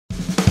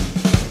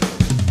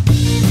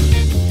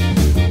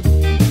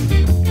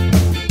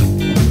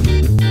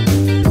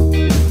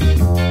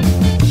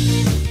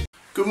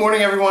Good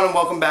morning everyone and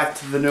welcome back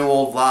to the new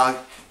old vlog.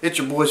 It's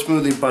your boy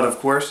Smoothie Bud, of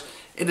course.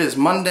 It is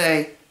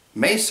Monday,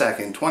 May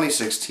 2nd,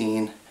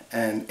 2016,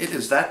 and it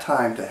is that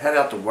time to head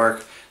out to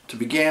work to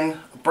begin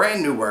a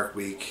brand new work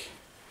week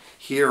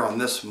here on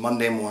this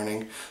Monday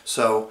morning.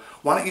 So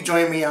why don't you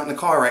join me out in the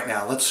car right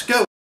now? Let's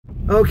go!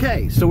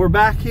 Okay, so we're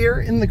back here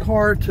in the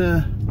car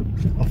to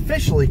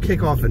officially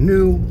kick off a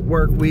new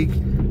work week.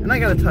 And I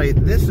gotta tell you,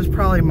 this is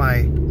probably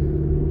my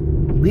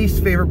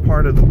least favorite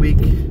part of the week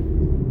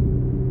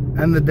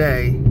and the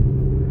day,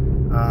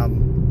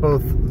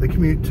 both the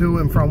commute to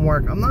and from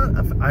work. I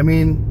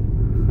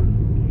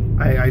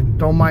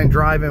don't mind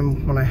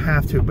driving when I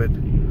have to, but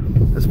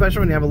especially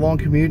when you have a long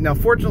commute. Now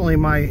fortunately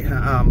my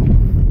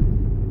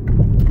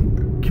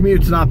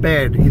commute's not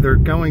bad, either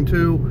going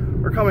to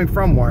or coming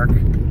from work,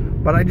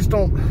 but I just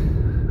don't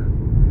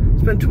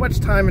spend too much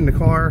time in the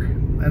car,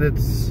 and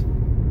it's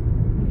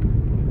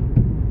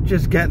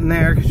just getting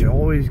there, because you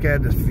always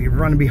get, if you're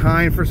running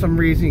behind for some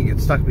reason, you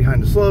get stuck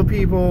behind the slow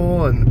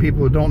people and the people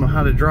who don't know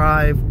how to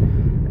drive,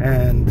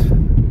 and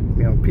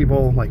you know,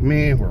 people like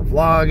me who are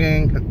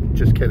vlogging.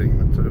 Just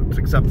kidding, it's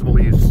acceptable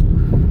use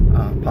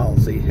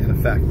policy in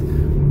effect.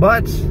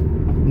 But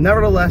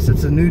nevertheless,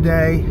 it's a new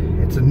day,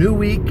 it's a new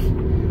week,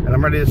 and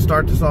I'm ready to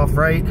start this off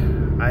right.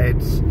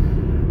 It's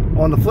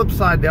on the flip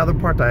side, the other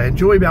part that I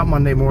enjoy about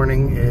Monday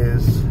morning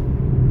is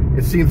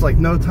it seems like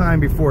no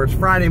time before it's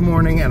Friday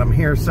morning, and I'm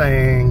here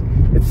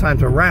saying it's time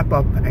to wrap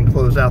up and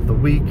close out the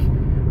week.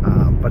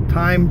 But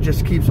time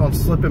just keeps on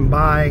slipping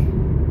by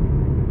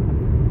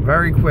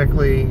very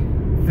quickly.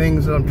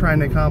 Things that I'm trying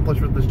to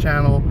accomplish with this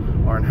channel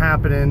aren't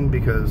happening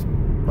because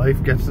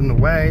life gets in the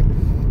way.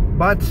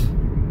 But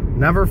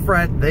never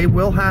fret, they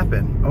will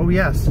happen. Oh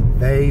yes,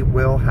 they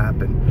will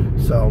happen.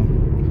 So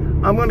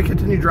I'm going to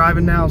continue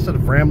driving now instead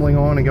of rambling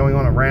on and going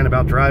on a rant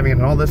about driving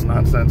and all this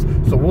nonsense.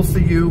 So we'll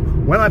see you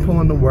when I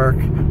pull into work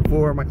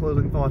for my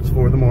closing thoughts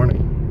for the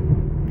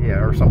morning.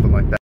 Yeah, or something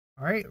like that.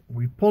 Alright,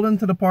 we pulled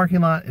into the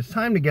parking lot. It's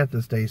time to get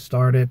this day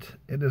started.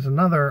 It is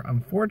another,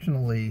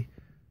 unfortunately,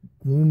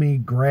 gloomy,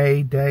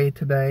 gray day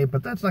today,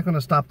 but that's not going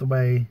to stop the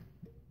way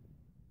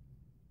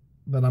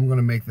that I'm going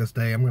to make this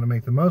day. I'm going to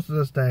make the most of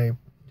this day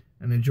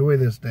and enjoy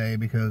this day,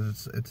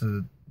 because it's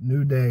a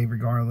new day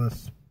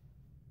regardless.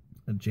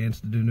 A chance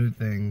to do new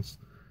things.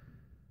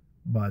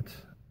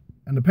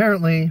 And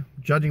apparently,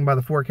 judging by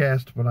the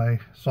forecast, what I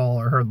saw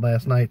or heard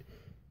last night,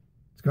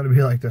 it's going to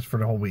be like this for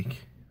the whole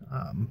week.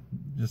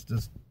 Just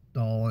this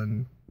dull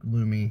and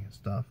gloomy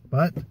stuff.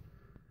 But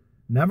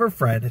never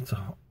fret, it's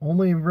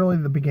only really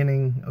the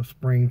beginning of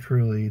spring,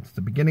 truly. It's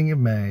the beginning of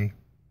May.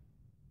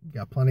 You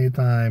got plenty of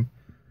time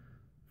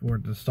for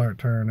it to start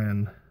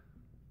turning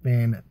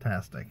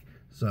fantastic.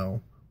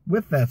 So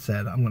with that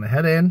said, I'm going to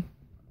head in.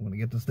 I'm going to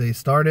get this day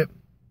started,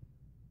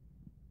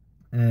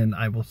 and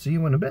I will see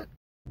you in a bit.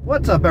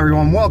 What's up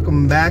everyone,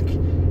 welcome back.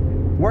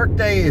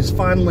 Workday is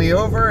finally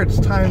over. It's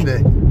time to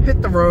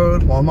hit the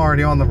road. Well, I'm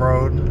already on the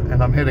road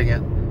and I'm hitting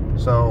it.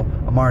 So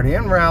I'm already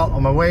en route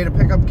on my way to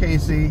pick up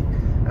Casey,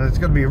 and it's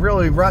going to be a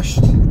really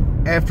rushed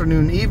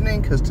afternoon,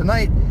 evening, because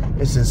tonight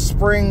is his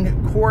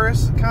spring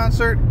chorus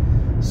concert.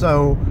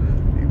 So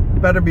you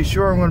better be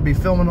sure I'm going to be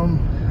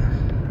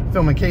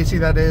filming Casey,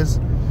 that is.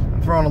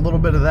 I'm throwing a little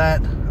bit of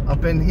that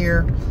up in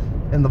here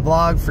in the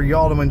vlog for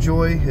y'all to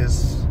enjoy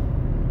his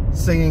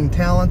singing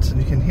talents,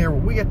 and you can hear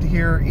what we get to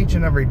hear each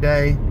and every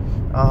day.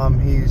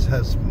 He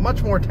has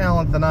much more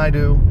talent than I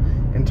do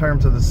in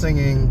terms of the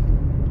singing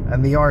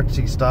and the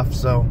artsy stuff,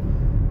 so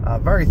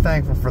very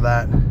thankful for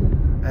that,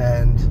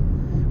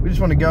 and we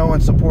just want to go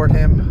and support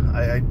him.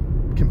 I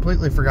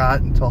completely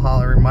forgot until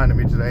Holly reminded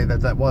me today that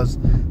that was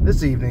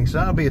this evening, so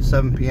that'll be at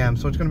 7 p.m.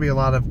 so it's going to be a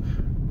lot of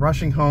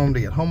rushing home to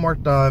get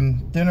homework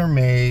done, dinner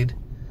made,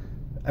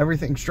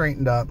 everything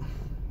straightened up,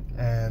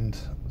 and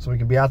so we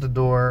can be out the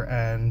door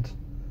and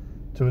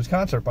to his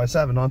concert by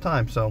 7 on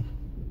time. So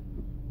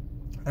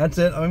that's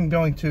it. I'm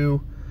going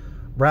to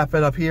wrap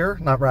it up here.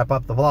 Not wrap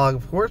up the vlog,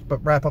 of course, but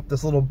wrap up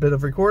this little bit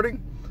of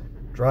recording,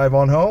 drive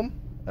on home,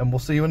 and we'll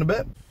see you in a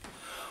bit.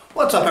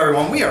 What's up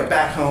everyone? We are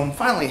back home.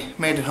 Finally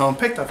made it home,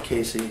 picked up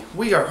Casey.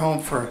 We are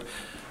home for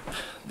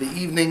the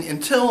evening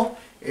until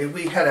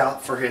we head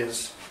out for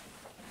his,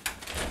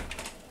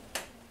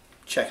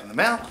 checking them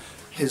out,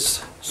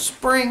 his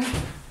spring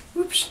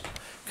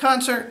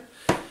concert.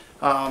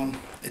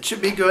 It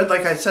should be good.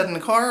 Like I said in the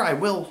car, I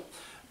will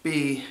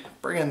be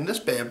bringing this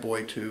bad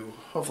boy to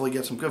hopefully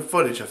get some good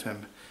footage of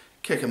him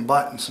kicking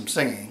butt and some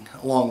singing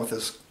along with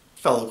his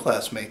fellow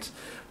classmates.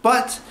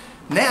 But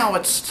now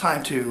it's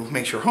time to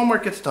make sure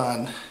homework gets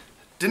done,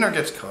 dinner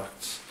gets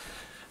cooked,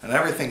 and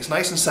everything's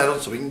nice and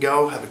settled so we can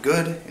go have a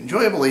good,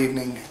 enjoyable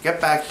evening, get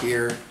back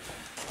here,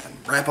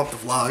 and wrap up the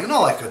vlog and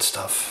all that good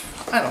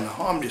stuff. I don't know,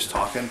 I'm just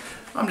talking.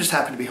 I'm just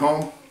happy to be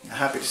home.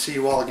 Happy to see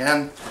you all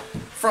again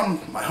from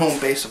my home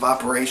base of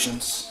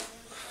operations,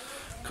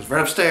 because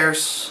right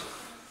upstairs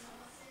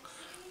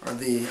are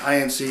the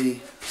INC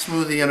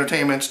Smoothie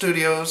Entertainment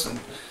Studios, and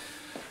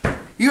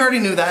you already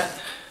knew that,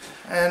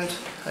 and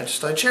I just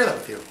thought I'd share that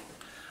with you.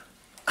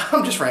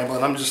 I'm just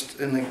rambling. I'm just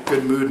in a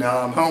good mood now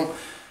that I'm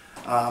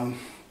home.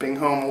 being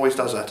home always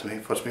does that to me.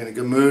 It puts me in a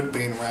good mood,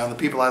 being around the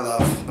people I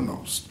love the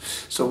most.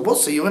 So we'll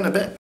see you in a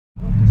bit.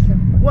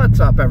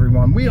 What's up,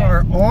 everyone? We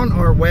are on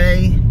our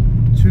way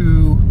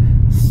to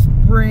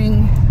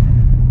Spring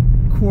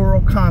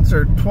Choral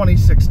Concert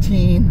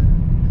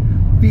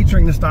 2016,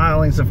 featuring the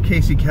stylings of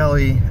Casey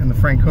Kelly and the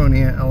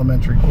Franconia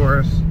Elementary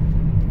Chorus.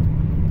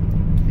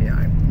 Yeah,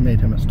 I made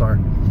him a star.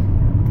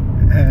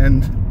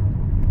 And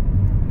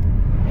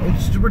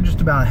we're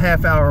just about a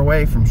half hour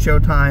away from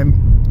Showtime.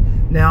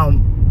 Now,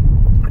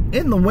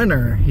 in the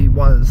winter,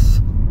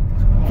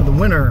 for the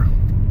winter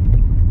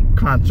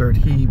concert,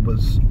 he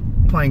was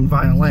playing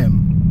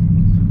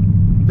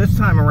violin. This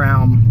time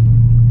around,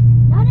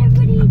 not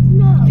everybody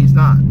knows. He's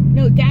not.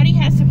 No, Daddy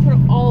has to put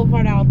all of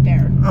it out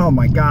there. Oh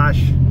my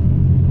gosh.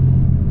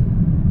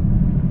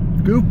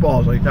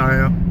 Goofballs, I tell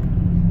you.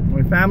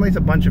 My family's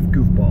a bunch of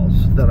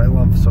goofballs that I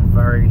love so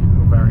very,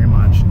 very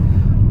much.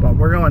 But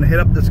we're going to hit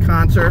up this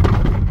concert.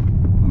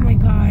 Oh my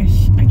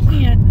gosh. I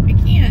can't.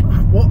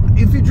 Well,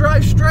 if you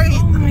drive straight.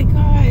 Oh my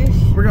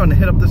gosh. We're going to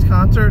hit up this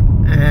concert,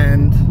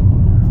 and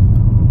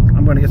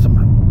I'm going to get some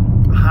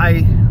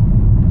high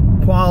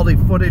quality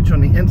footage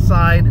on the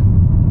inside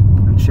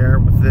and share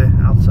it with the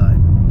outside.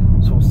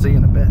 So we'll see you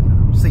in a bit.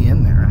 We'll see you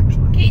in there,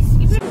 actually.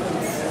 Casey,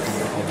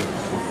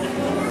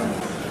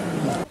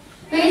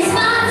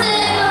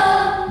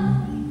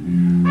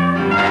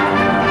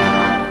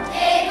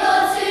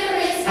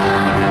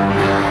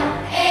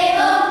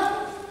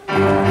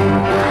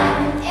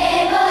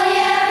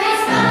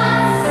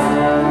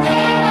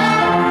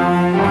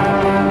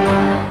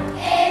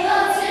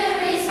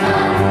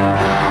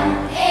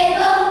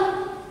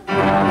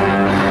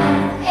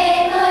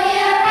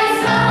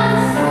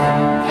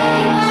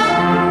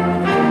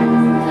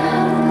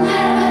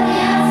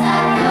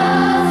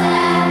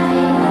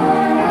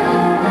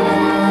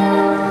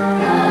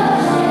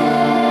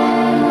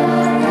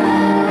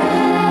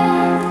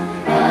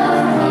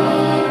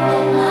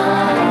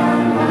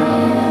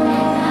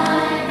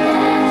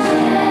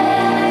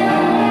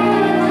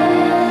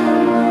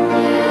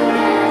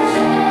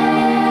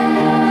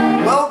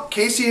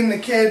 Casey and the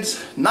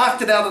kids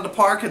knocked it out of the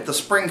park at the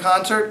spring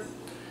concert,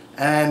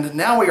 and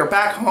now we are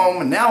back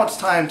home, and now it's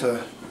time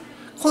to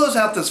close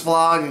out this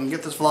vlog and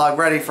get this vlog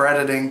ready for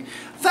editing.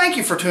 Thank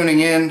you for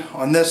tuning in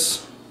on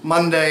this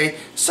Monday,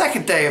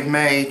 2nd day of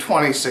May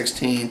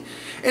 2016.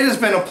 It has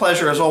been a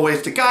pleasure as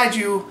always to guide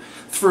you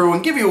through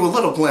and give you a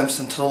little glimpse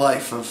into the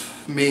life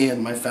of me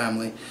and my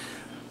family.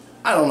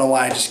 I don't know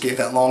why I just gave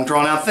that long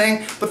drawn out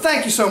thing, but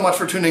thank you so much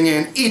for tuning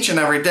in each and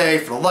every day,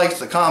 for the likes,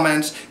 the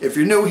comments. If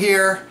you're new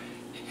here,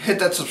 hit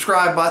that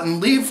subscribe button,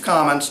 leave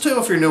comments too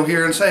if you're new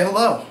here, and say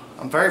hello.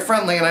 I'm very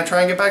friendly and I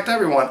try and get back to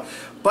everyone.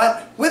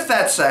 But with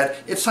that said,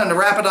 it's time to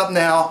wrap it up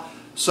now.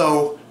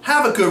 So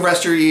have a good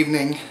rest of your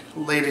evening,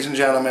 ladies and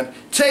gentlemen.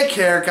 Take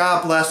care,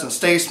 God bless, and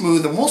stay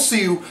smooth, and we'll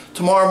see you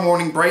tomorrow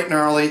morning bright and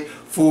early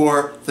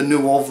for the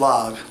new old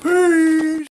vlog. Peace!